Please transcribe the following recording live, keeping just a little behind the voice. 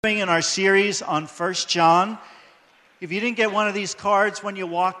In our series on 1 John. If you didn't get one of these cards when you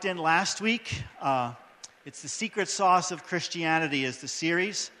walked in last week, it's the secret sauce of Christianity is the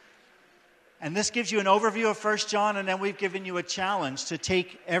series. And this gives you an overview of 1 John, and then we've given you a challenge to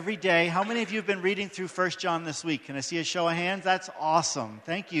take every day. How many of you have been reading through 1 John this week? Can I see a show of hands? That's awesome.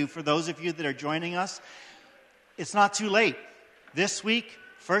 Thank you for those of you that are joining us. It's not too late. This week,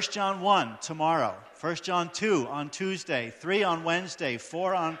 1 John 1 tomorrow, 1 John 2 on Tuesday, 3 on Wednesday,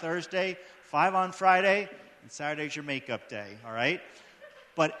 4 on Thursday, 5 on Friday, and Saturday's your makeup day, all right?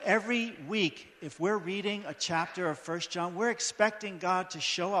 But every week, if we're reading a chapter of 1 John, we're expecting God to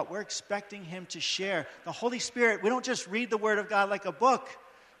show up. We're expecting Him to share. The Holy Spirit, we don't just read the Word of God like a book.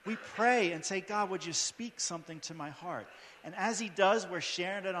 We pray and say, God, would you speak something to my heart? And as He does, we're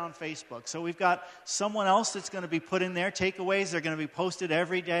sharing it on Facebook. So we've got someone else that's going to be put in there. Takeaways, they're going to be posted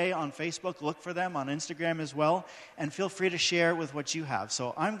every day on Facebook. Look for them on Instagram as well. And feel free to share with what you have.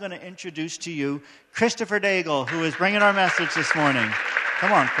 So I'm going to introduce to you Christopher Daigle, who is bringing our message this morning.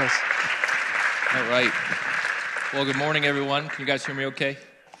 Come on, Chris. All right. Well, good morning, everyone. Can you guys hear me okay?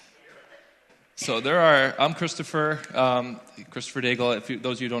 So I'm Christopher Daigle.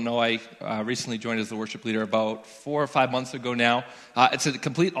 Those of you who don't know, I recently joined as the worship leader about 4 or 5 months ago now. It's a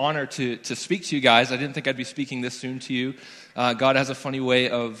complete honor to speak to you guys. I didn't think I'd be speaking this soon to you. God has a funny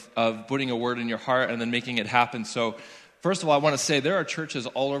way of putting a word in your heart and then making it happen. So first of all, I want to say there are churches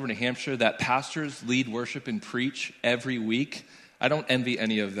all over New Hampshire that pastors lead worship and preach every week. I don't envy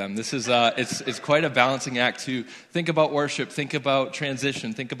any of them. This is it's quite a balancing act to think about worship, think about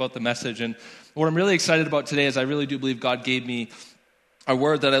transition, think about the message. And what I'm really excited about today is I really do believe God gave me a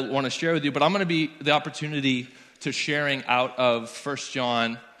word that I want to share with you. But I'm going to be the opportunity to sharing out of 1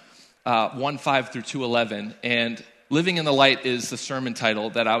 John 1:5 through 2:11. And Living in the Light is the sermon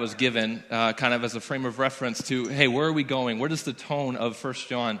title that I was given kind of as a frame of reference to, hey, where are we going? What is the tone of 1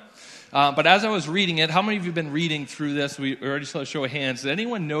 John? But as I was reading it, how many of you have been reading through this? We already saw a show of hands. Did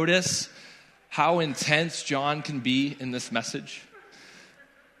anyone notice how intense John can be in this message?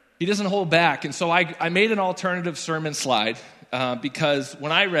 He doesn't hold back. And so I made an alternative sermon slide because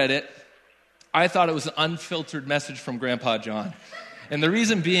when I read it, I thought it was an unfiltered message from Grandpa John. And the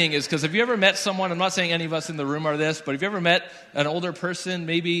reason being is because have you ever met someone, I'm not saying any of us in the room are this, but have you ever met an older person,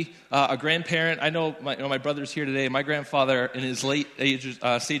 maybe a grandparent? I know my brother's here today. My grandfather, in his late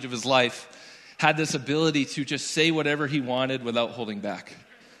stage of his life, had this ability to just say whatever he wanted without holding back.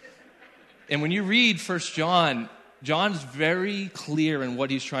 And when you read 1 John, John's very clear in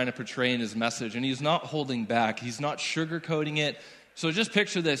what he's trying to portray in his message, and he's not holding back. He's not sugarcoating it. So just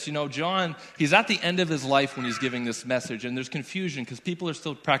picture this, John, he's at the end of his life when he's giving this message, and there's confusion because people are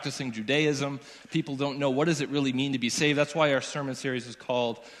still practicing Judaism. People don't know what does it really mean to be saved. That's why our sermon series is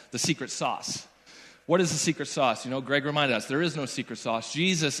called The Secret Sauce. What is the secret sauce? Greg reminded us, there is no secret sauce.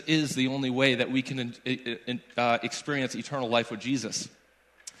 Jesus is the only way that we can experience eternal life with Jesus.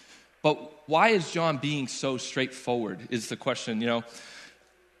 But why is John being so straightforward is the question,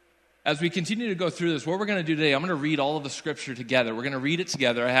 As we continue to go through this, what we're going to do today, I'm going to read all of the scripture together. We're going to read it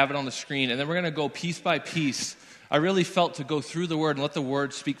together. I have it on the screen. And then we're going to go piece by piece. I really felt to go through the word and let the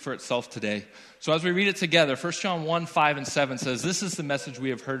word speak for itself today. So as we read it together, 1 John 1:5 and 7 says, "This is the message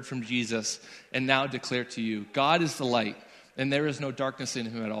we have heard from Jesus and now declare to you. God is the light, and there is no darkness in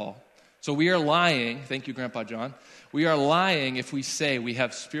him at all. So we are lying," thank you, Grandpa John, "we are lying if we say we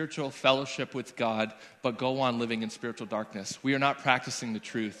have spiritual fellowship with God, but go on living in spiritual darkness. We are not practicing the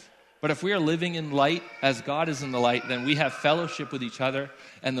truth. But if we are living in light as God is in the light, then we have fellowship with each other,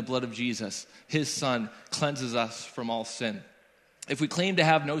 and the blood of Jesus, his Son, cleanses us from all sin. If we claim to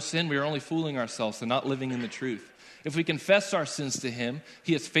have no sin, we are only fooling ourselves and not living in the truth. If we confess our sins to him,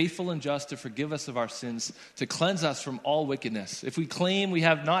 he is faithful and just to forgive us of our sins, to cleanse us from all wickedness. If we claim we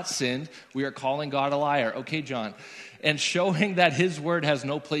have not sinned, we are calling God a liar." Okay, John. "And showing that his word has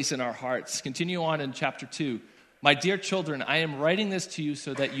no place in our hearts." Continue on in chapter 2. "My dear children, I am writing this to you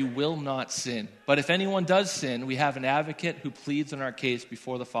so that you will not sin. But if anyone does sin, we have an advocate who pleads in our case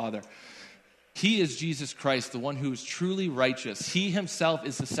before the Father. He is Jesus Christ, the one who is truly righteous. He himself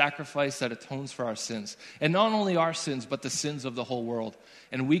is the sacrifice that atones for our sins. And not only our sins, but the sins of the whole world.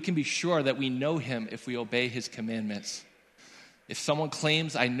 And we can be sure that we know him if we obey his commandments. If someone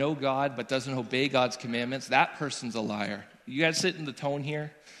claims, 'I know God,' but doesn't obey God's commandments, that person's a liar." You guys sit in the tone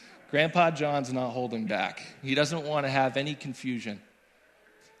here? Grandpa John's not holding back. He doesn't want to have any confusion.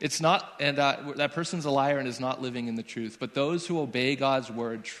 It's not, and that person's a liar and is not living in the truth. But those who obey God's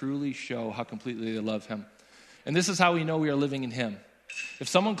word truly show how completely they love him. And this is how we know we are living in him. If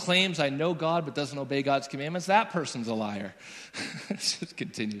someone claims, "I know God," but doesn't obey God's commandments, that person's a liar. It just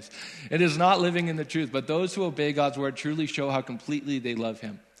continues. It is not living in the truth. But those who obey God's word truly show how completely they love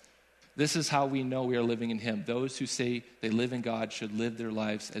him. This is how we know we are living in him. Those who say they live in God should live their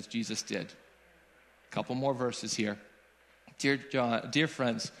lives as Jesus did. A couple more verses here. Dear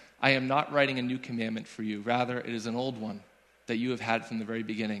friends, I am not writing a new commandment for you. Rather, it is an old one that you have had from the very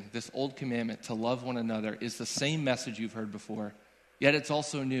beginning. This old commandment to love one another is the same message you've heard before, yet it's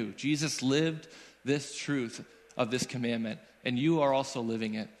also new. Jesus lived this truth of this commandment, and you are also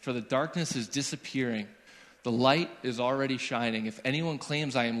living it. For the darkness is disappearing. The light is already shining. If anyone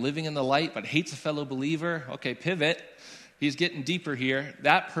claims I am living in the light but hates a fellow believer, okay, pivot. He's getting deeper here.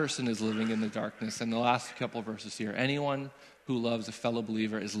 That person is living in the darkness. And the last couple of verses here. Anyone who loves a fellow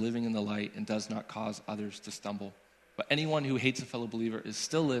believer is living in the light and does not cause others to stumble. But anyone who hates a fellow believer is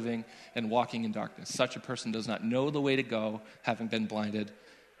still living and walking in darkness. Such a person does not know the way to go, having been blinded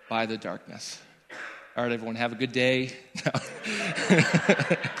by the darkness. All right, everyone, have a good day.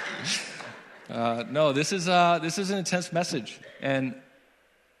 No, this is an intense message. And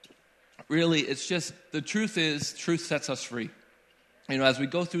really, it's just, the truth is, truth sets us free. You know, as we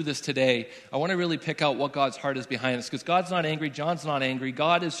go through this today, I want to really pick out what God's heart is behind this, because God's not angry, John's not angry.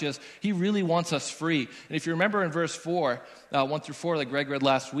 God is just, he really wants us free. And if you remember in verse 4, 1 through 4, like Greg read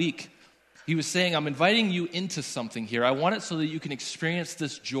last week, he was saying, I'm inviting you into something here. I want it so that you can experience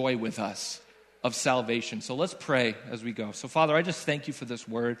this joy with us of salvation. So let's pray as we go. So Father, I just thank you for this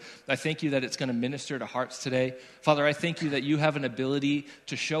word. I thank you that it's going to minister to hearts today. Father, I thank you that you have an ability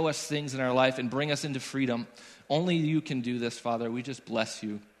to show us things in our life and bring us into freedom. Only you can do this, Father. We just bless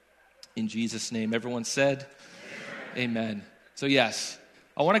you in Jesus' name. Everyone said, Amen. So yes,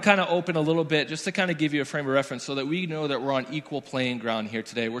 I want to kind of open a little bit just to kind of give you a frame of reference so that we know that we're on equal playing ground here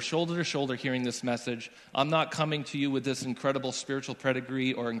today. We're shoulder to shoulder hearing this message. I'm not coming to you with this incredible spiritual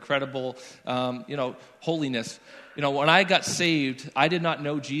pedigree or incredible, holiness. You know, when I got saved, I did not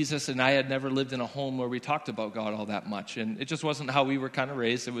know Jesus, and I had never lived in a home where we talked about God all that much. And it just wasn't how we were kind of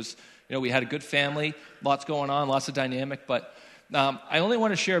raised. It was, we had a good family, lots going on, lots of dynamic. But I only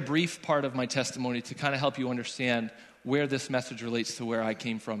want to share a brief part of my testimony to kind of help you understand where this message relates to where I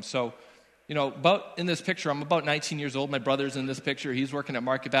came from. So, about in this picture, I'm about 19 years old. My brother's in this picture. He's working at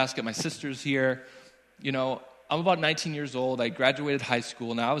Market Basket. My sister's here. I'm about 19 years old. I graduated high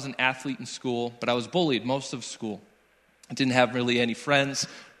school. Now, I was an athlete in school, but I was bullied most of school. I didn't have really any friends,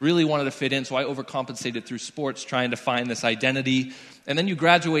 really wanted to fit in, so I overcompensated through sports, trying to find this identity. And then you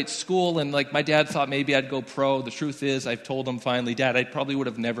graduate school, and like my dad thought maybe I'd go pro. The truth is, I've told him finally, Dad, I probably would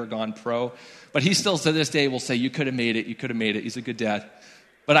have never gone pro. But he still to this day will say, you could have made it, you could have made it. He's a good dad.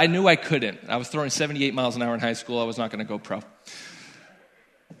 But I knew I couldn't. I was throwing 78 miles an hour in high school. I was not going to go pro.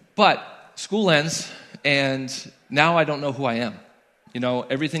 But school ends, and now I don't know who I am.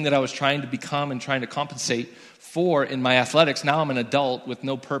 Everything that I was trying to become and trying to compensate for in my athletics, now I'm an adult with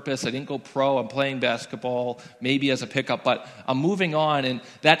no purpose. I didn't go pro. I'm playing basketball, maybe as a pickup, but I'm moving on. And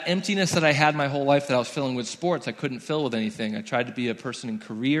that emptiness that I had my whole life that I was filling with sports, I couldn't fill with anything. I tried to be a person in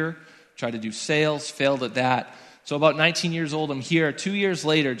career, tried to do sales, failed at that. So about 19 years old, I'm here. 2 years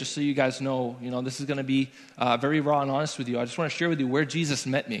later, just so you guys know, this is going to be very raw and honest with you. I just want to share with you where Jesus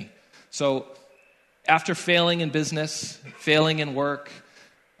met me. So after failing in business, failing in work,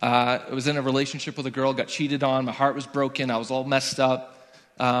 I was in a relationship with a girl, got cheated on, my heart was broken, I was all messed up.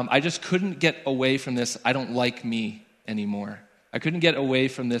 I just couldn't get away from this, I don't like me anymore. I couldn't get away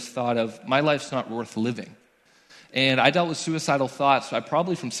from this thought of, my life's not worth living. And I dealt with suicidal thoughts,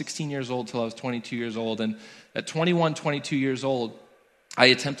 probably from 16 years old till I was 22 years old. And at 21, 22 years old, I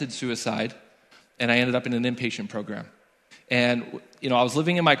attempted suicide, and I ended up in an inpatient program. And, I was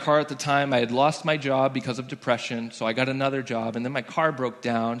living in my car at the time. I had lost my job because of depression, so I got another job. And then my car broke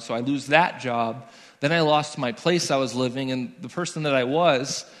down, so I lose that job. Then I lost my place I was living, and the person that I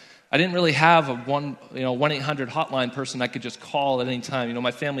was, I didn't really have a 1-800 hotline person I could just call at any time.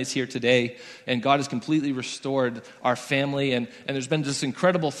 My family's here today, and God has completely restored our family, and there's been this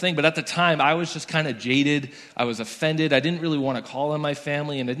incredible thing. But at the time, I was just kind of jaded. I was offended. I didn't really want to call on my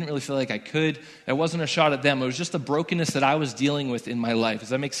family, and I didn't really feel like I could. It wasn't a shot at them. It was just the brokenness that I was dealing with in my life. Does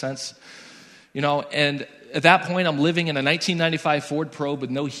that make sense? And at that point, I'm living in a 1995 Ford Probe with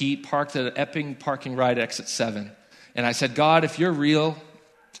no heat, parked at an Epping parking ride, exit 7. And I said, God, if you're real,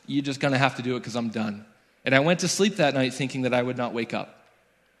 you're just going to have to do it because I'm done. And I went to sleep that night thinking that I would not wake up.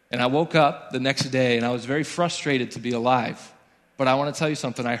 And I woke up the next day, and I was very frustrated to be alive. But I want to tell you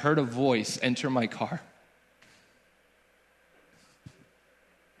something. I heard a voice enter my car.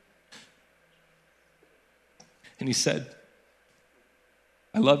 And he said,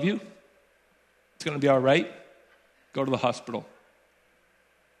 I love you. It's going to be all right. Go to the hospital.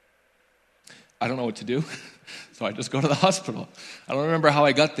 I don't know what to do, so I just go to the hospital. I don't remember how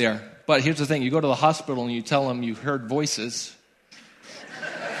I got there, but here's the thing. You go to the hospital and you tell them you heard voices.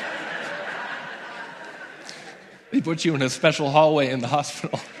 They put you in a special hallway in the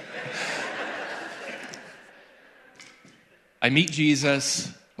hospital. I meet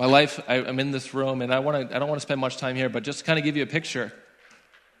Jesus. My life, I'm in this room, and I don't want to spend much time here, but just to kind of give you a picture,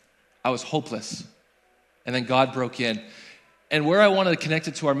 I was hopeless. And then God broke in. And where I wanted to connect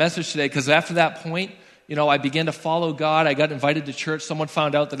it to our message today, because after that point, I began to follow God. I got invited to church. Someone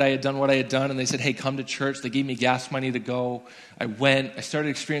found out that I had done what I had done, and they said, hey, come to church. They gave me gas money to go. I went. I started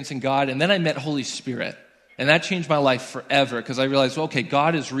experiencing God, and then I met Holy Spirit. And that changed my life forever because I realized, okay,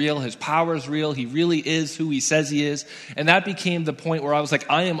 God is real. His power is real. He really is who he says he is. And that became the point where I was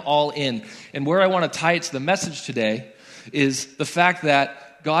like, I am all in. And where I want to tie it to the message today is the fact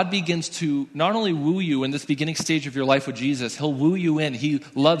that God begins to not only woo you in this beginning stage of your life with Jesus, he'll woo you in. He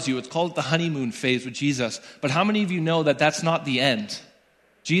loves you. It's called the honeymoon phase with Jesus. But how many of you know that that's not the end?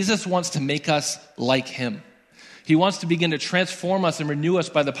 Jesus wants to make us like him. He wants to begin to transform us and renew us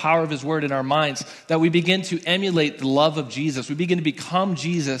by the power of his word in our minds, that we begin to emulate the love of Jesus. We begin to become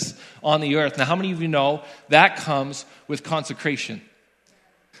Jesus on the earth. Now, how many of you know that comes with consecration?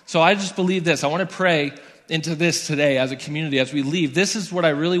 So I just believe this. I want to pray into this today as a community, as we leave. This is what I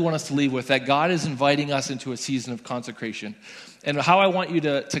really want us to leave with, that God is inviting us into a season of consecration. And how I want you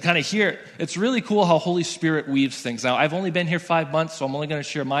to kind of hear it, it's really cool how Holy Spirit weaves things. Now, I've only been here 5 months, so I'm only going to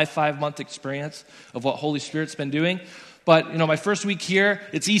share my 5-month experience of what Holy Spirit's been doing. But, my first week here,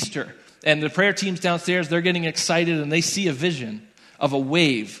 it's Easter. And the prayer team's downstairs, they're getting excited, and they see a vision of a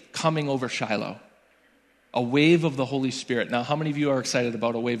wave coming over Shiloh. A wave of the Holy Spirit. Now, how many of you are excited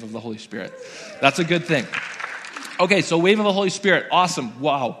about a wave of the Holy Spirit? That's a good thing. Okay, so wave of the Holy Spirit. Awesome.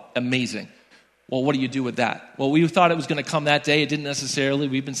 Wow. Amazing. Well, what do you do with that? Well, we thought it was going to come that day. It didn't necessarily.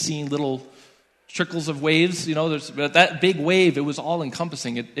 We've been seeing little trickles of waves. But that big wave, it was all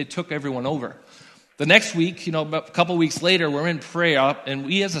encompassing. It took everyone over. The next week, a couple weeks later, we're in prayer, and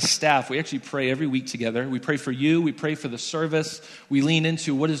we as a staff, we actually pray every week together. We pray for you. We pray for the service. We lean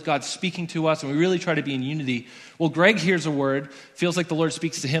into what is God speaking to us, and we really try to be in unity. Well, Greg hears a word, feels like the Lord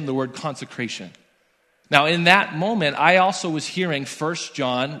speaks to him, the word consecration. Now, in that moment, I also was hearing 1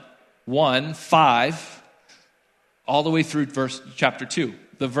 John 1:5 all the way through chapter 2,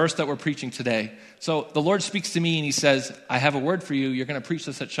 the verse that we're preaching today. So the Lord speaks to me and he says, I have a word for you. You're going to preach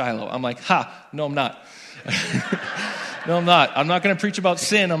this at Shiloh. I'm like, no, I'm not. No, I'm not. I'm not going to preach about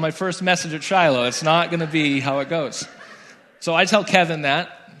sin on my first message at Shiloh. It's not going to be how it goes. So I tell Kevin that.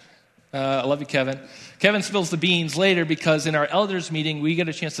 I love you, Kevin. Kevin spills the beans later because in our elders meeting, we get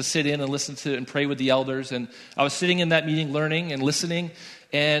a chance to sit in and listen to and pray with the elders. And I was sitting in that meeting learning and listening.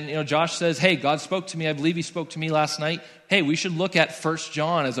 And, Josh says, hey, God spoke to me. I believe he spoke to me last night. Hey, we should look at 1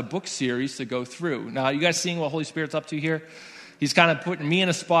 John as a book series to go through. Now, you guys seeing what Holy Spirit's up to here? He's kind of putting me in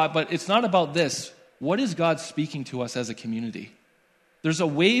a spot, but it's not about this. What is God speaking to us as a community? There's a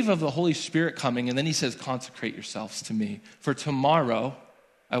wave of the Holy Spirit coming, and then he says, consecrate yourselves to me. For tomorrow,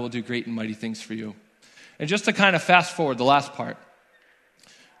 I will do great and mighty things for you. And just to kind of fast forward, the last part.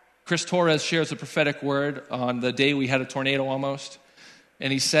 Chris Torres shares a prophetic word on the day we had a tornado almost.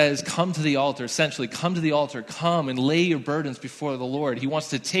 And he says, come to the altar, essentially, come to the altar, come and lay your burdens before the Lord. He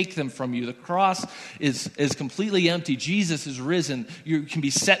wants to take them from you. The cross is completely empty. Jesus is risen. You can be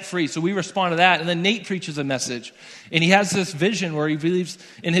set free. So we respond to that. And then Nate preaches a message. And he has this vision where he believes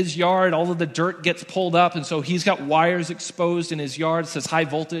in his yard, all of the dirt gets pulled up. And so he's got wires exposed in his yard. It says high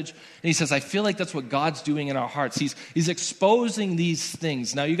voltage. And he says, I feel like that's what God's doing in our hearts. He's exposing these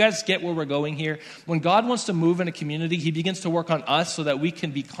things. Now, you guys get where we're going here. When God wants to move in a community, he begins to work on us so that we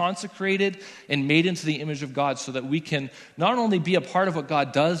can be consecrated and made into the image of God so that we can not only be a part of what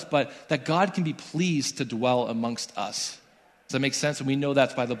God does, but that God can be pleased to dwell amongst us. Does that make sense? And we know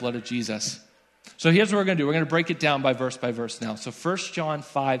that's by the blood of Jesus. So here's what we're going to do. We're going to break it down by verse now. So 1 John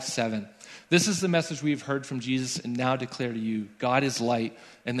 5:7. This is the message we've heard from Jesus and now declare to you. God is light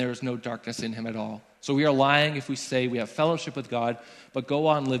and there is no darkness in him at all. So we are lying if we say we have fellowship with God, but go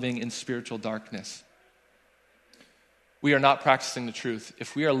on living in spiritual darkness. We are not practicing the truth.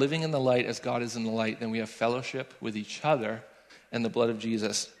 If we are living in the light as God is in the light, then we have fellowship with each other and the blood of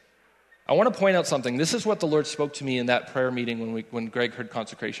Jesus. I want to point out something. This is what the Lord spoke to me in that prayer meeting when Greg heard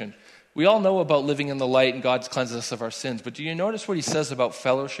consecration. We all know about living in the light and God cleanses us of our sins, but do you notice what he says about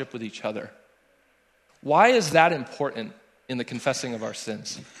fellowship with each other? Why is that important in the confessing of our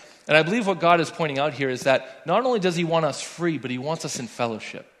sins? And I believe what God is pointing out here is that not only does he want us free, but he wants us in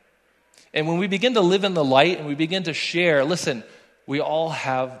fellowship. And when we begin to live in the light and we begin to share, listen, we all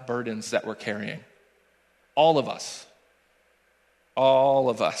have burdens that we're carrying. All of us. All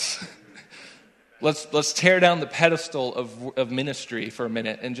of us. Let's tear down the pedestal of ministry for a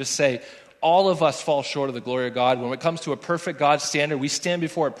minute and just say, All of us fall short of the glory of God. When it comes to a perfect God standard, we stand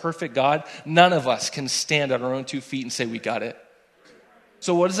before a perfect God. None of us can stand on our own 2 feet and say we got it.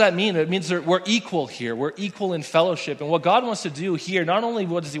 So what does that mean? It means that we're equal here. We're equal in fellowship. And what God wants to do here, not only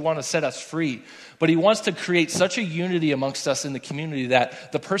does he want to set us free, but he wants to create such a unity amongst us in the community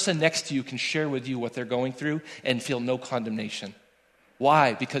that the person next to you can share with you what they're going through and feel no condemnation.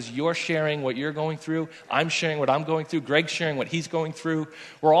 Why? Because you're sharing what you're going through. I'm sharing what I'm going through. Greg's sharing what he's going through.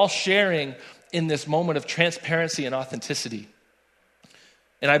 We're all sharing in this moment of transparency and authenticity.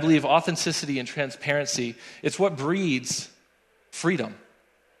 And I believe authenticity and transparency, it's what breeds freedom.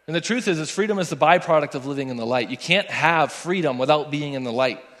 And the truth is freedom is the byproduct of living in the light. You can't have freedom without being in the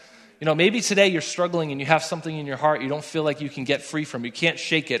light. Maybe today you're struggling and you have something in your heart you don't feel like you can get free from. You can't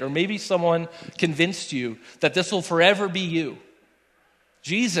shake it. Or maybe someone convinced you that this will forever be you.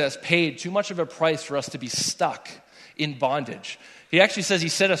 Jesus paid too much of a price for us to be stuck in bondage. He actually says he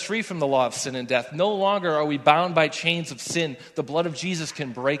set us free from the law of sin and death. No longer are we bound by chains of sin. The blood of Jesus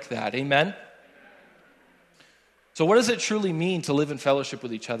can break that. Amen? So what does it truly mean to live in fellowship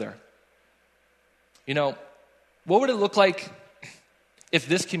with each other? What would it look like if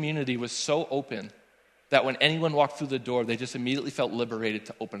this community was so open that when anyone walked through the door, they just immediately felt liberated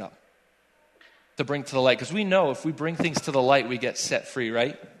to open up, to bring to the light? Because we know if we bring things to the light, we get set free,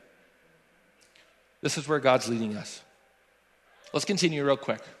 right? This is where God's leading us. Let's continue real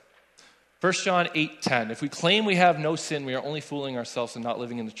quick. 1 John 8:10. If we claim we have no sin, we are only fooling ourselves and not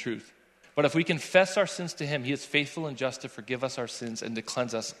living in the truth. But if we confess our sins to him, he is faithful and just to forgive us our sins and to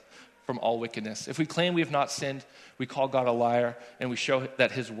cleanse us from all wickedness. If we claim we have not sinned, we call God a liar and we show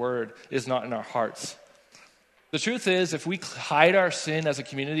that his word is not in our hearts. The truth is, if we hide our sin as a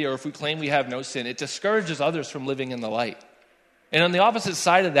community or if we claim we have no sin, it discourages others from living in the light. And on the opposite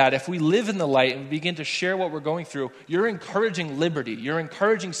side of that, if we live in the light and we begin to share what we're going through, you're encouraging liberty. You're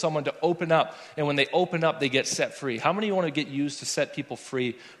encouraging someone to open up, and when they open up, they get set free. How many want to get used to set people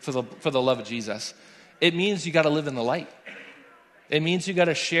free for the love of Jesus? It means you got to live in the light. It means you got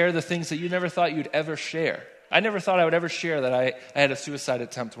to share the things that you never thought you'd ever share. I never thought I would ever share that I had a suicide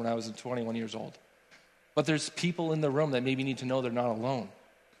attempt when I was 21 years old. But there's people in the room that maybe need to know they're not alone.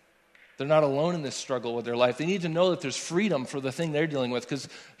 They're not alone in this struggle with their life. They need to know that there's freedom for the thing they're dealing with. Because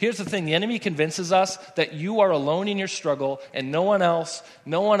here's the thing, the enemy convinces us that you are alone in your struggle and no one else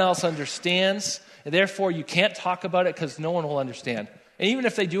understands. And therefore, you can't talk about it because no one will understand. And even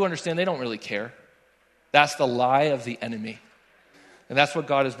if they do understand, they don't really care. That's the lie of the enemy. And that's what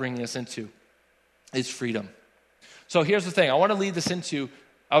God is bringing us into, is freedom. So here's the thing. I want to lead this into,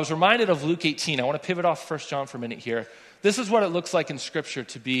 I was reminded of Luke 18. I want to pivot off 1 John for a minute here. This is what it looks like in Scripture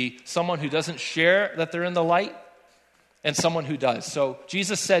to be someone who doesn't share that they're in the light and someone who does. So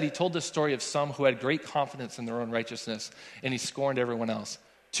Jesus said, he told this story of some who had great confidence in their own righteousness, and he scorned everyone else.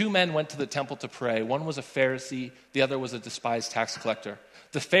 2 men went to the temple to pray. One was a Pharisee, the other was a despised tax collector.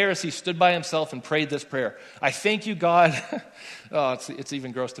 The Pharisee stood by himself and prayed this prayer. I thank you, God. Oh, it's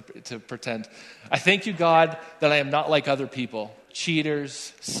even gross to pretend. I thank you, God, that I am not like other people.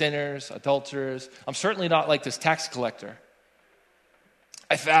 Cheaters, sinners, adulterers. I'm certainly not like this tax collector.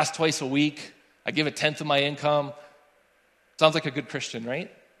 I fast twice a week. I give 1/10 of my income. Sounds like a good Christian,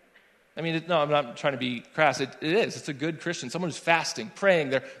 right? I mean, no, I'm not trying to be crass. It is. It's a good Christian. Someone who's fasting,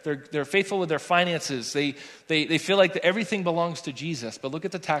 praying. They're faithful with their finances. They feel like everything belongs to Jesus. But look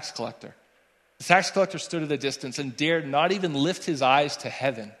at the tax collector. The tax collector stood at a distance and dared not even lift his eyes to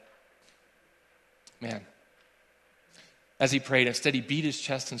heaven. Man. As he prayed, instead he beat his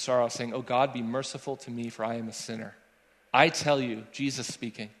chest in sorrow, saying, "Oh God, be merciful to me, for I am a sinner." I tell you, Jesus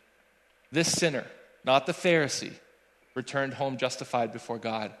speaking, this sinner, not the Pharisee, returned home justified before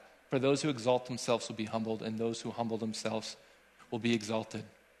God. For those who exalt themselves will be humbled, and those who humble themselves will be exalted.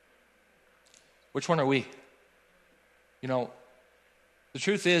 Which one are we? The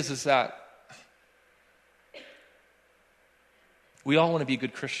truth is that we all want to be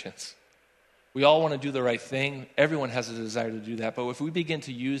good Christians. We all want to do the right thing. Everyone has a desire to do that. But if we begin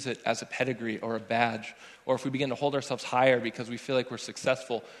to use it as a pedigree or a badge, or if we begin to hold ourselves higher because we feel like we're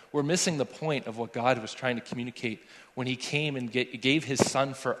successful, we're missing the point of what God was trying to communicate when he came and gave his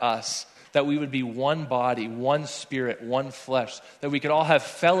son for us, that we would be one body, one spirit, one flesh, that we could all have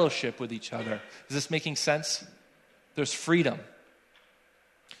fellowship with each other. Is this making sense? There's freedom.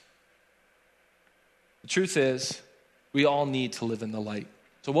 The truth is, we all need to live in the light.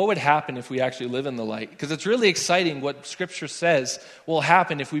 So what would happen if we actually live in the light? Because it's really exciting what Scripture says will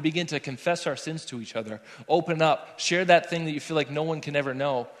happen if we begin to confess our sins to each other, open up, share that thing that you feel like no one can ever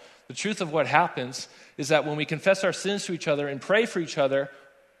know. The truth of what happens is that when we confess our sins to each other and pray for each other,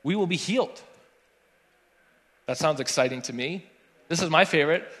 we will be healed. That sounds exciting to me. This is my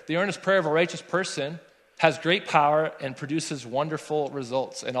favorite. The earnest prayer of a righteous person has great power and produces wonderful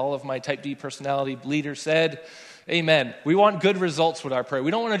results. And all of my type D personality leaders said, amen. We want good results with our prayer. We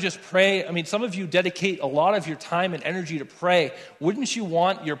don't want to just pray. I mean, some of you dedicate a lot of your time and energy to pray. Wouldn't you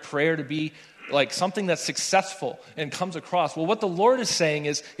want your prayer to be like something that's successful and comes across? Well, what the Lord is saying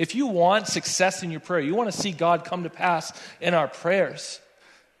is, if you want success in your prayer, you want to see God come to pass in our prayers,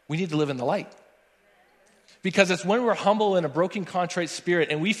 we need to live in the light. Because it's when we're humble in a broken, contrite spirit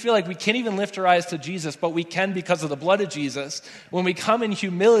and we feel like we can't even lift our eyes to Jesus, but we can because of the blood of Jesus. When we come in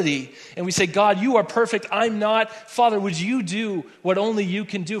humility and we say, God, you are perfect, I'm not. Father, would you do what only you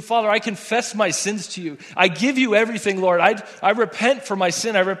can do? Father, I confess my sins to you. I give you everything, Lord. I repent for my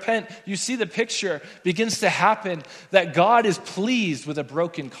sin. I repent. You see the picture begins to happen that God is pleased with a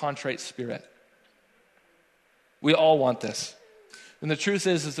broken, contrite spirit. We all want this. And the truth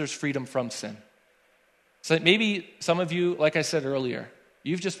is there's freedom from sin. So maybe some of you, like I said earlier,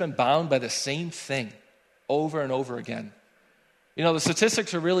 you've just been bound by the same thing over and over again. You know, the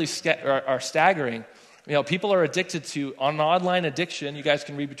statistics are really are staggering. You know, people are addicted to, on an online addiction, you guys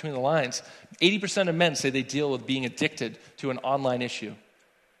can read between the lines, 80% of men say they deal with being addicted to an online issue.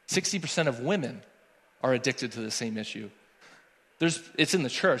 60% of women are addicted to the same issue. It's in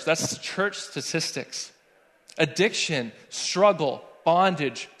the church. That's church statistics. Addiction, struggle,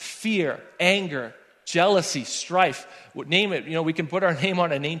 bondage, fear, anger, jealousy, strife, name it. You know, we can put our name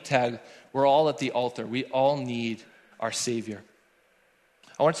on a name tag. We're all at the altar. We all need our Savior.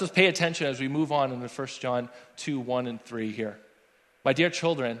 I want us to pay attention as we move on into 1 John 2, 1 and 3 here. My dear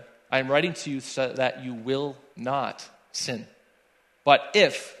children, I am writing to you so that you will not sin. But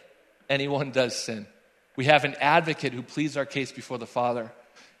if anyone does sin, we have an advocate who pleads our case before the Father.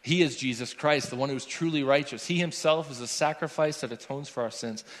 He is Jesus Christ, the one who is truly righteous. He himself is a sacrifice that atones for our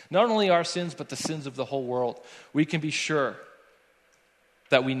sins. Not only our sins, but the sins of the whole world. We can be sure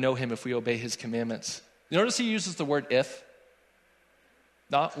that we know him if we obey his commandments. You notice he uses the word if,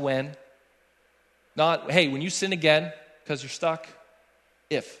 not when. Not, hey, when you sin again because you're stuck,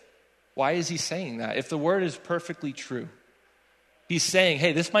 if. Why is he saying that? If the word is perfectly true, he's saying,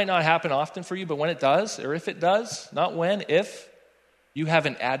 hey, this might not happen often for you, but when it does, or if it does, not when, if, you have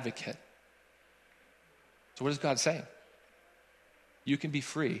an advocate. So what is God saying? You can be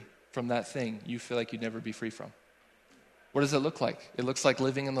free from that thing you feel like you'd never be free from. What does it look like? It looks like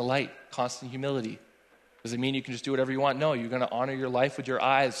living in the light, constant humility. Does it mean you can just do whatever you want? No, you're going to honor your life with your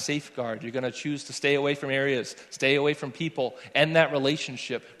eyes, safeguard. You're going to choose to stay away from areas, stay away from people, end that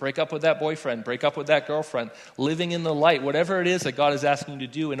relationship, break up with that boyfriend, break up with that girlfriend, living in the light, whatever it is that God is asking you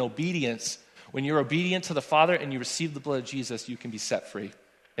to do in obedience. When you're obedient to the Father and you receive the blood of Jesus, you can be set free.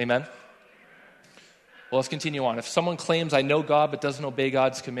 Amen? Well, let's continue on. If someone claims, I know God, but doesn't obey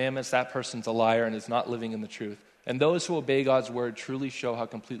God's commandments, that person's a liar and is not living in the truth. And those who obey God's word truly show how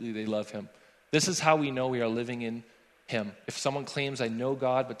completely they love him. This is how we know we are living in him. If someone claims, I know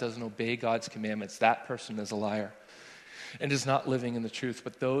God, but doesn't obey God's commandments, that person is a liar and is not living in the truth.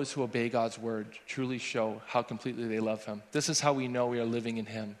 But those who obey God's word truly show how completely they love him. This is how we know we are living in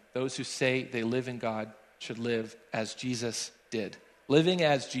him. Those who say they live in God should live as Jesus did. Living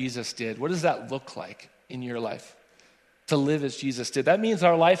as Jesus did. What does that look like in your life? To live as Jesus did. That means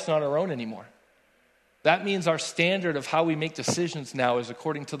our life's not our own anymore. That means our standard of how we make decisions now is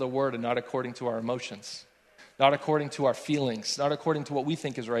according to the word and not according to our emotions. Not according to our feelings. Not according to what we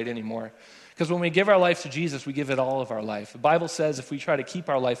think is right anymore. Because when we give our life to Jesus, we give it all of our life. The Bible says if we try to keep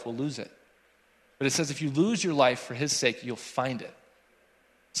our life, we'll lose it. But it says if you lose your life for his sake, you'll find it.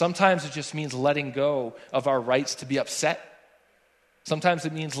 Sometimes it just means letting go of our rights to be upset. Sometimes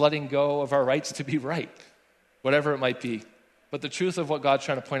it means letting go of our rights to be right. Whatever it might be. But the truth of what God's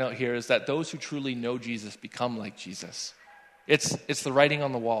trying to point out here is that those who truly know Jesus become like Jesus. It's the writing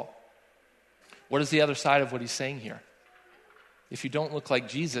on the wall. What is the other side of what he's saying here? If you don't look like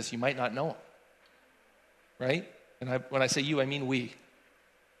Jesus, you might not know him. Right? And when I say you, I mean we.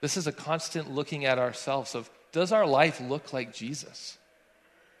 This is a constant looking at ourselves of, does our life look like Jesus?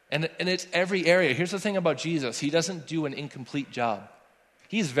 And it's every area. Here's the thing about Jesus. He doesn't do an incomplete job.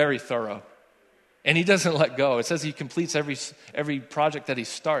 He's very thorough. And he doesn't let go. It says he completes every project that he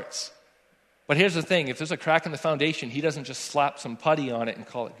starts. But here's the thing. If there's a crack in the foundation, he doesn't just slap some putty on it and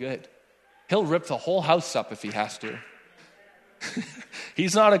call it good. He'll rip the whole house up if he has to.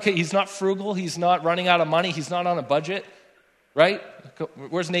 He's not frugal. He's not running out of money. He's not on a budget. Right?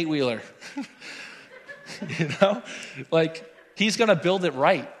 Where's Nate Wheeler? You know? Like, he's going to build it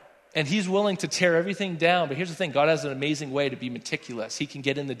right. And he's willing to tear everything down. But here's the thing. God has an amazing way to be meticulous. He can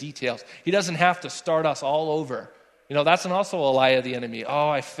get in the details. He doesn't have to start us all over. You know, that's also a lie of the enemy. Oh,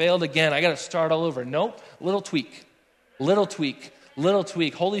 I failed again. I got to start all over. Nope. Little tweak. Little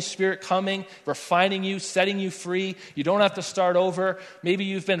tweak. Holy Spirit coming, refining you, setting you free. You don't have to start over. Maybe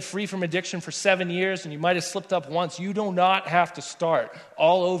you've been free from addiction for 7 years and you might have slipped up once. You do not have to start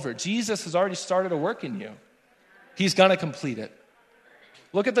all over. Jesus has already started a work in you. He's going to complete it.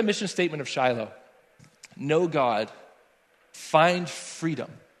 Look at the mission statement of Shiloh. Know God, find freedom.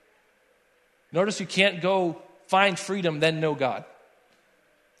 Notice you can't go find freedom, then know God.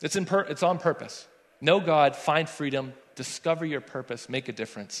 It's on purpose. Know God, find freedom, discover your purpose, make a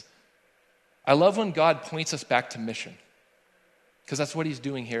difference. I love when God points us back to mission, because that's what he's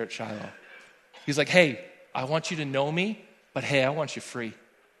doing here at Shiloh. He's like, hey, I want you to know me, but hey, I want you free.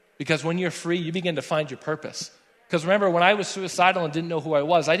 Because when you're free, you begin to find your purpose. Because remember, when I was suicidal and didn't know who I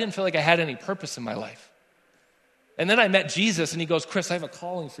was, I didn't feel like I had any purpose in my life. And then I met Jesus, and he goes, Chris, I have a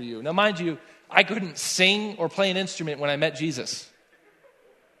calling for you. Now, mind you, I couldn't sing or play an instrument when I met Jesus.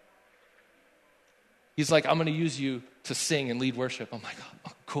 He's like, I'm going to use you to sing and lead worship. I'm like,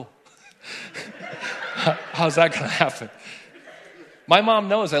 oh, cool. How's that going to happen? My mom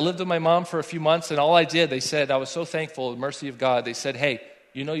knows. I lived with my mom for a few months, and all I did, they said, I was so thankful, the mercy of God. They said, hey,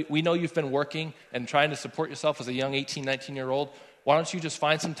 we know you've been working and trying to support yourself as a young 18, 19-year-old. Why don't you just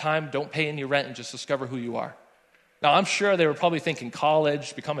find some time, don't pay any rent, and just discover who you are? Now, I'm sure they were probably thinking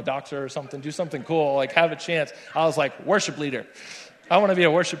college, become a doctor or something, do something cool, like have a chance. I was like, worship leader. I want to be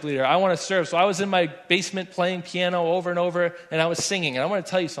a worship leader. I want to serve. So I was in my basement playing piano over and over, and I was singing. And I want to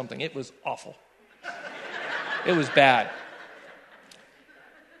tell you something. It was awful. It was bad.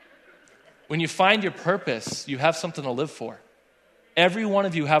 When you find your purpose, you have something to live for. Every one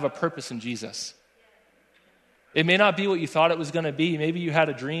of you have a purpose in Jesus. It may not be what you thought it was going to be. Maybe you had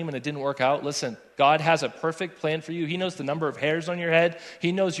a dream and it didn't work out. Listen, God has a perfect plan for you. He knows the number of hairs on your head.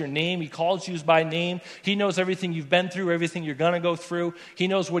 He knows your name. He calls you by name. He knows everything you've been through, everything you're going to go through. He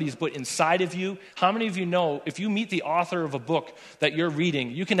knows what he's put inside of you. How many of you know if you meet the author of a book that you're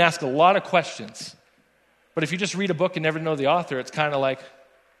reading, you can ask a lot of questions. But if you just read a book and never know the author, it's kind of like,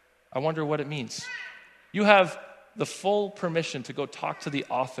 I wonder what it means. You have the full permission to go talk to the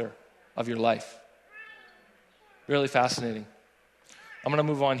author of your life. Really fascinating. I'm going to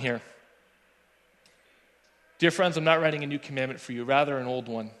move on here. Dear friends, I'm not writing a new commandment for you, rather an old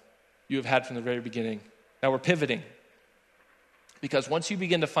one you have had from the very beginning. Now we're pivoting. Because once you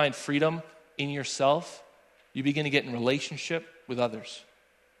begin to find freedom in yourself, you begin to get in relationship with others.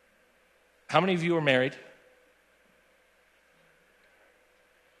 How many of you are married? Do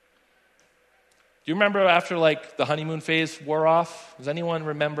you remember after the honeymoon phase wore off? Does anyone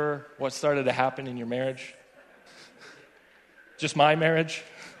remember what started to happen in your marriage? Just my marriage?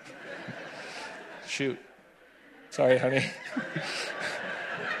 Shoot. Sorry, honey.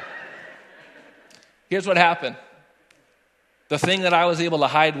 Here's what happened. The thing that I was able to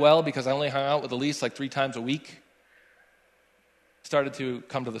hide well because I only hung out with Elise 3 times a week started to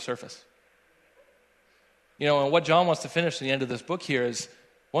come to the surface. And what John wants to finish in the end of this book here is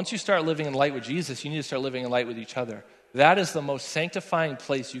once you start living in light with Jesus, you need to start living in light with each other. That is the most sanctifying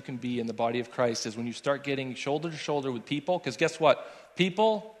place you can be in the body of Christ, is when you start getting shoulder to shoulder with people. Because guess what?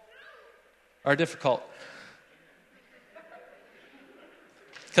 People are difficult.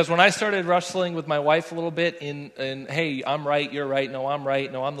 Because when I started wrestling with my wife a little bit in hey, I'm right, you're right, no, I'm right,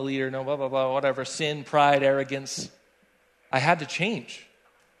 no, I'm the leader, no, blah, blah, blah, whatever, sin, pride, arrogance, I had to change.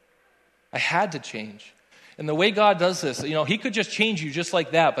 I had to change. And the way God does this, he could just change you just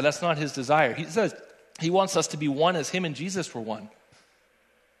like that, but that's not his desire. He says he wants us to be one as him and Jesus were one.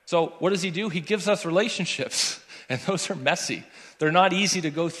 So what does he do? He gives us relationships, and those are messy. They're not easy to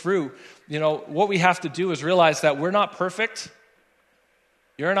go through. What we have to do is realize that we're not perfect.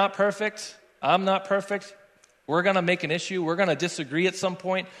 You're not perfect. I'm not perfect. We're going to make an issue. We're going to disagree at some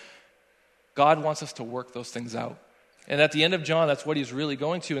point. God wants us to work those things out. And at the end of John, that's what he's really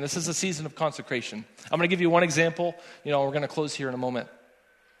going to. And this is a season of consecration. I'm going to give you one example. We're going to close here in a moment.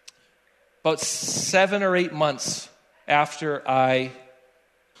 About 7 or 8 months after I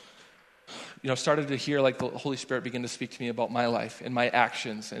started to hear the Holy Spirit begin to speak to me about my life and my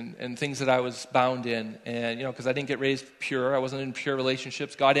actions and things that I was bound in. And, because I didn't get raised pure. I wasn't in pure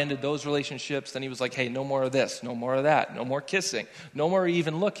relationships. God ended those relationships. Then he was like, hey, no more of this, no more of that, no more kissing, no more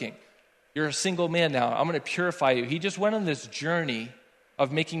even looking. You're a single man now. I'm going to purify you. He just went on this journey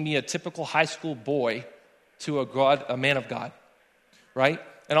of making me a typical high school boy to a man of God, right?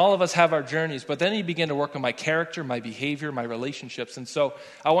 And all of us have our journeys, but then he began to work on my character, my behavior, my relationships. And so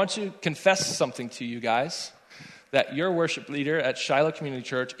I want to confess something to you guys, that your worship leader at Shiloh Community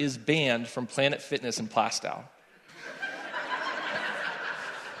Church is banned from Planet Fitness in Plastow.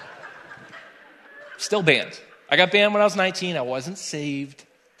 Still banned. I got banned when I was 19. I wasn't saved.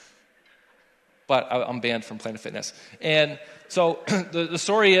 but I'm banned from Planet Fitness. And so the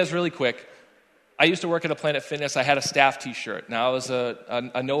story is really quick. I used to work at a Planet Fitness. I had a staff t-shirt. Now, I was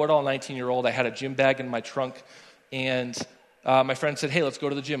a know-it-all 19-year-old. I had a gym bag in my trunk, and my friend said, hey, let's go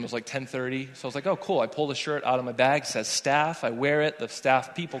to the gym. It was like 10:30. So I was like, oh, cool. I pulled a shirt out of my bag. It says staff. I wear it. The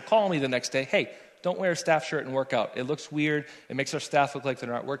staff people call me the next day. Hey, don't wear a staff shirt and work out. It looks weird. It makes our staff look like they're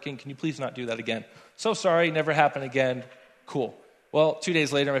not working. Can you please not do that again? So sorry. Never happen again. Cool. Well, 2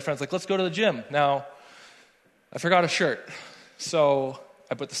 days later, my friend's like, let's go to the gym. Now, I forgot a shirt. So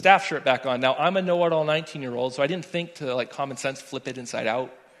I put the staff shirt back on. Now, I'm a know-it-all 19-year-old, so I didn't think to, like, common sense, flip it inside out.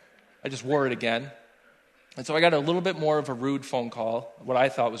 I just wore it again. And so I got a little bit more of a rude phone call, what I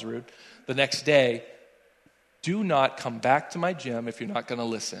thought was rude, the next day. Do not come back to my gym if you're not going to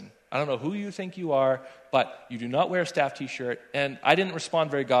listen. I don't know who you think you are, but you do not wear a staff t-shirt. And I didn't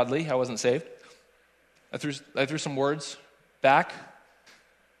respond very godly. I wasn't saved. I threw some words back.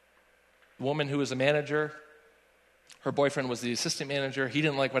 The woman who was the manager, her boyfriend was the assistant manager. He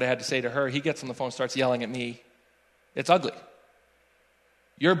didn't like what I had to say to her. He gets on the phone, starts yelling at me. It's ugly.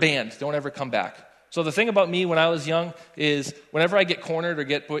 You're banned. Don't ever come back. So the thing about me when I was young is whenever I get cornered or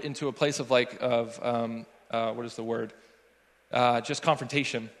get put into a place of just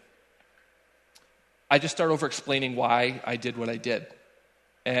confrontation, I just start over explaining why I did what I did.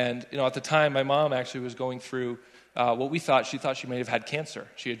 And, at the time, my mom actually was going through she thought she may have had cancer.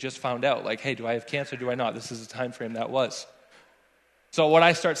 She had just found out, like, hey, do I have cancer? Do I not? This is the time frame that was. So what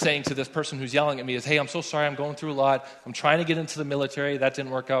I start saying to this person who's yelling at me is, hey, I'm so sorry. I'm going through a lot. I'm trying to get into the military. That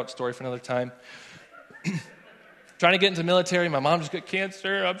didn't work out. Story for another time. Trying to get into the military. My mom just got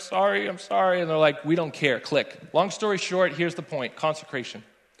cancer. I'm sorry. And they're like, we don't care. Click. Long story short, here's the point. Consecration.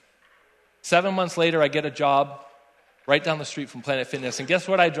 7 months later, I get a job right down the street from Planet Fitness. And guess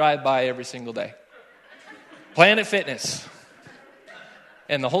what I drive by every single day? Planet Fitness.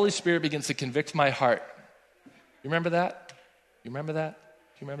 And the Holy Spirit begins to convict my heart. You remember that? You remember that?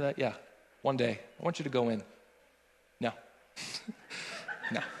 Do you remember that? Yeah. One day. I want you to go in. No.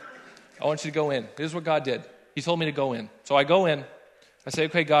 No. I want you to go in. This is what God did. He told me to go in. So I go in. I say,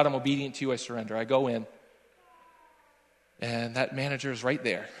 okay, God, I'm obedient to you. I surrender. I go in. And that manager is right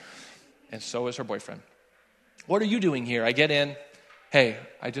there. And so is her boyfriend. What are you doing here? I get in. Hey,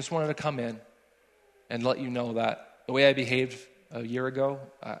 I just wanted to come in and let you know that the way I behaved a year ago,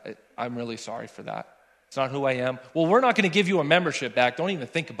 I'm really sorry for that. It's not who I am. Well, we're not going to give you a membership back. Don't even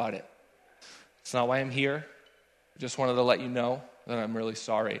think about it. It's not why I'm here. I just wanted to let you know that I'm really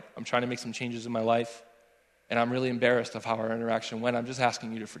sorry. I'm trying to make some changes in my life, and I'm really embarrassed of how our interaction went. I'm just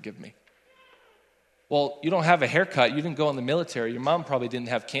asking you to forgive me. Well, you don't have a haircut. You didn't go in the military. Your mom probably didn't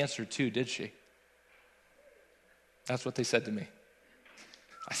have cancer too, did she? That's what they said to me.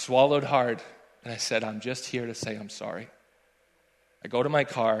 I swallowed hard, and I said, I'm just here to say I'm sorry. I go to my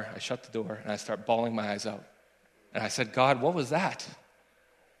car, I shut the door, and I start bawling my eyes out. And I said, God, what was that?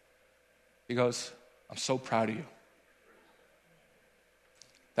 He goes, I'm so proud of you.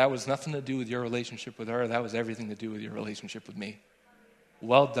 That was nothing to do with your relationship with her. That was everything to do with your relationship with me.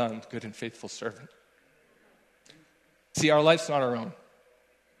 Well done, good and faithful servant. See, our life's not our own.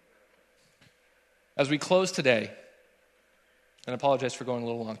 As we close today, and I apologize for going a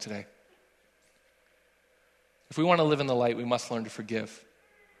little long today, if we want to live in the light, we must learn to forgive.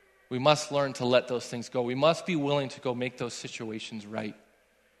 We must learn to let those things go. We must be willing to go make those situations right.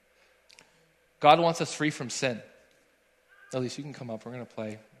 God wants us free from sin. Elise, you can come up. We're going to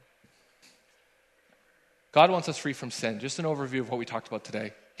play. God wants us free from sin. Just an overview of what we talked about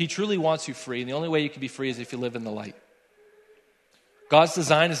today. He truly wants you free, and the only way you can be free is if you live in the light. God's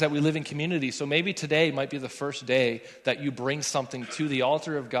design is that we live in community, so maybe today might be the first day that you bring something to the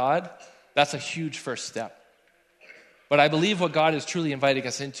altar of God. That's a huge first step. But I believe what God is truly inviting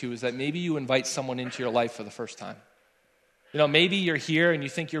us into is that maybe you invite someone into your life for the first time. Maybe you're here and you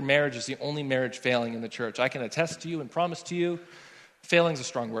think your marriage is the only marriage failing in the church. I can attest to you and promise to you, failing is a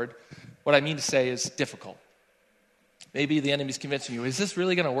strong word. What I mean to say is difficult. Maybe the enemy's convincing you, is this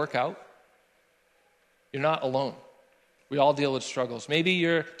really going to work out? You're not alone. We all deal with struggles. Maybe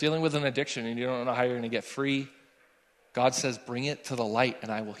you're dealing with an addiction and you don't know how you're going to get free. God says, bring it to the light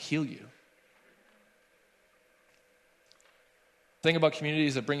and I will heal you. The thing about community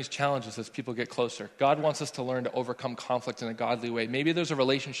is it brings challenges as people get closer. God wants us to learn to overcome conflict in a godly way. Maybe there's a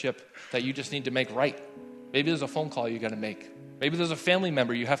relationship that you just need to make right. Maybe there's a phone call you got to make. Maybe there's a family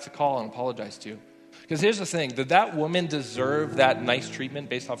member you have to call and apologize to. Because here's the thing, did that woman deserve that nice treatment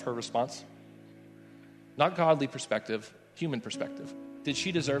based off her response? Not godly perspective, human perspective. Did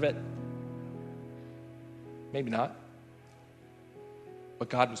she deserve it? Maybe not. But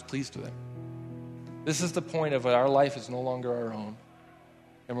God was pleased with it. This is the point of our life is no longer our own,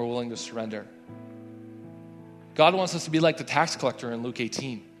 and we're willing to surrender. God wants us to be like the tax collector in Luke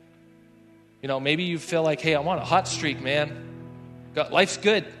 18. Maybe you feel like, hey, I'm on a hot streak, man. Life's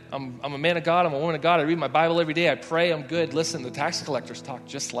good. I'm a man of God. I'm a woman of God. I read my Bible every day. I pray. I'm good. Listen, the tax collectors talk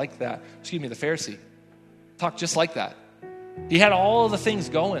just like that. The Pharisee talked just like that. He had all of the things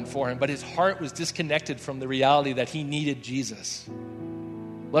going for him, but his heart was disconnected from the reality that he needed Jesus.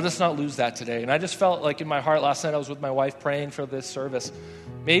 Let us not lose that today. And I just felt like in my heart last night, I was with my wife praying for this service.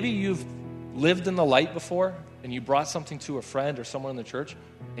 Maybe you've lived in the light before and you brought something to a friend or someone in the church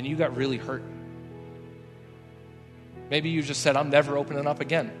and you got really hurt. Maybe you just said, I'm never opening up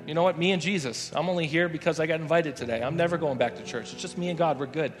again. You know what? Me and Jesus. I'm only here because I got invited today. I'm never going back to church. It's just me and God. We're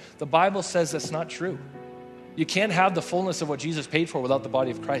good. The Bible says that's not true. You can't have the fullness of what Jesus paid for without the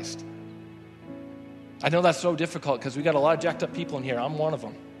body of Christ. I know that's so difficult because we got a lot of jacked up people in here. I'm one of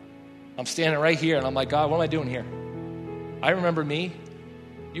them. I'm standing right here and I'm like, God, what am I doing here? I remember me.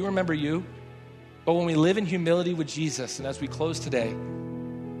 You remember you. But when we live in humility with Jesus, and as we close today,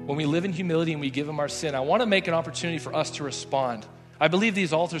 when we live in humility and we give him our sin, I want to make an opportunity for us to respond. I believe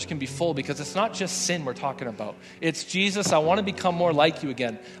these altars can be full because it's not just sin we're talking about. It's Jesus, I want to become more like you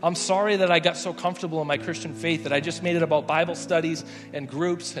again. I'm sorry that I got so comfortable in my Christian faith that I just made it about Bible studies and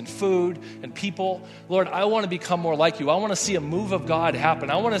groups and food and people. Lord, I want to become more like you. I want to see a move of God happen.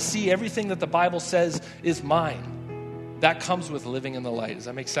 I want to see everything that the Bible says is mine. That comes with living in the light. Does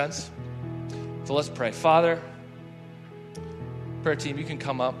that make sense? So let's pray. Father, prayer team, you can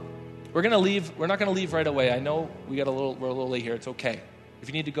come up. We're going to leave. We're not going to leave right away. I know we're a little late here. It's okay. If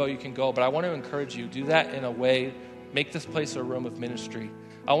you need to go, you can go. But I want to encourage you. Do that in a way. Make this place a room of ministry.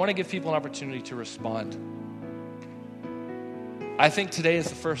 I want to give people an opportunity to respond. I think today is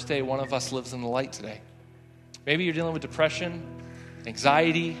the first day one of us lives in the light today. Maybe you're dealing with depression,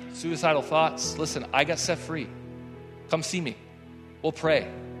 anxiety, suicidal thoughts. Listen, I got set free. Come see me. We'll pray.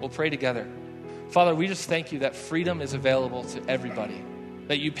 We'll pray together. Father, we just thank you that freedom is available to everybody,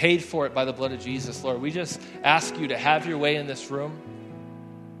 that you paid for it by the blood of Jesus. Lord, we just ask you to have your way in this room.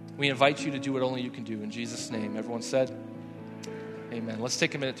 We invite you to do what only you can do. In Jesus' name, everyone said, amen. Let's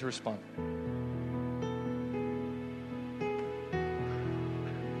take a minute to respond.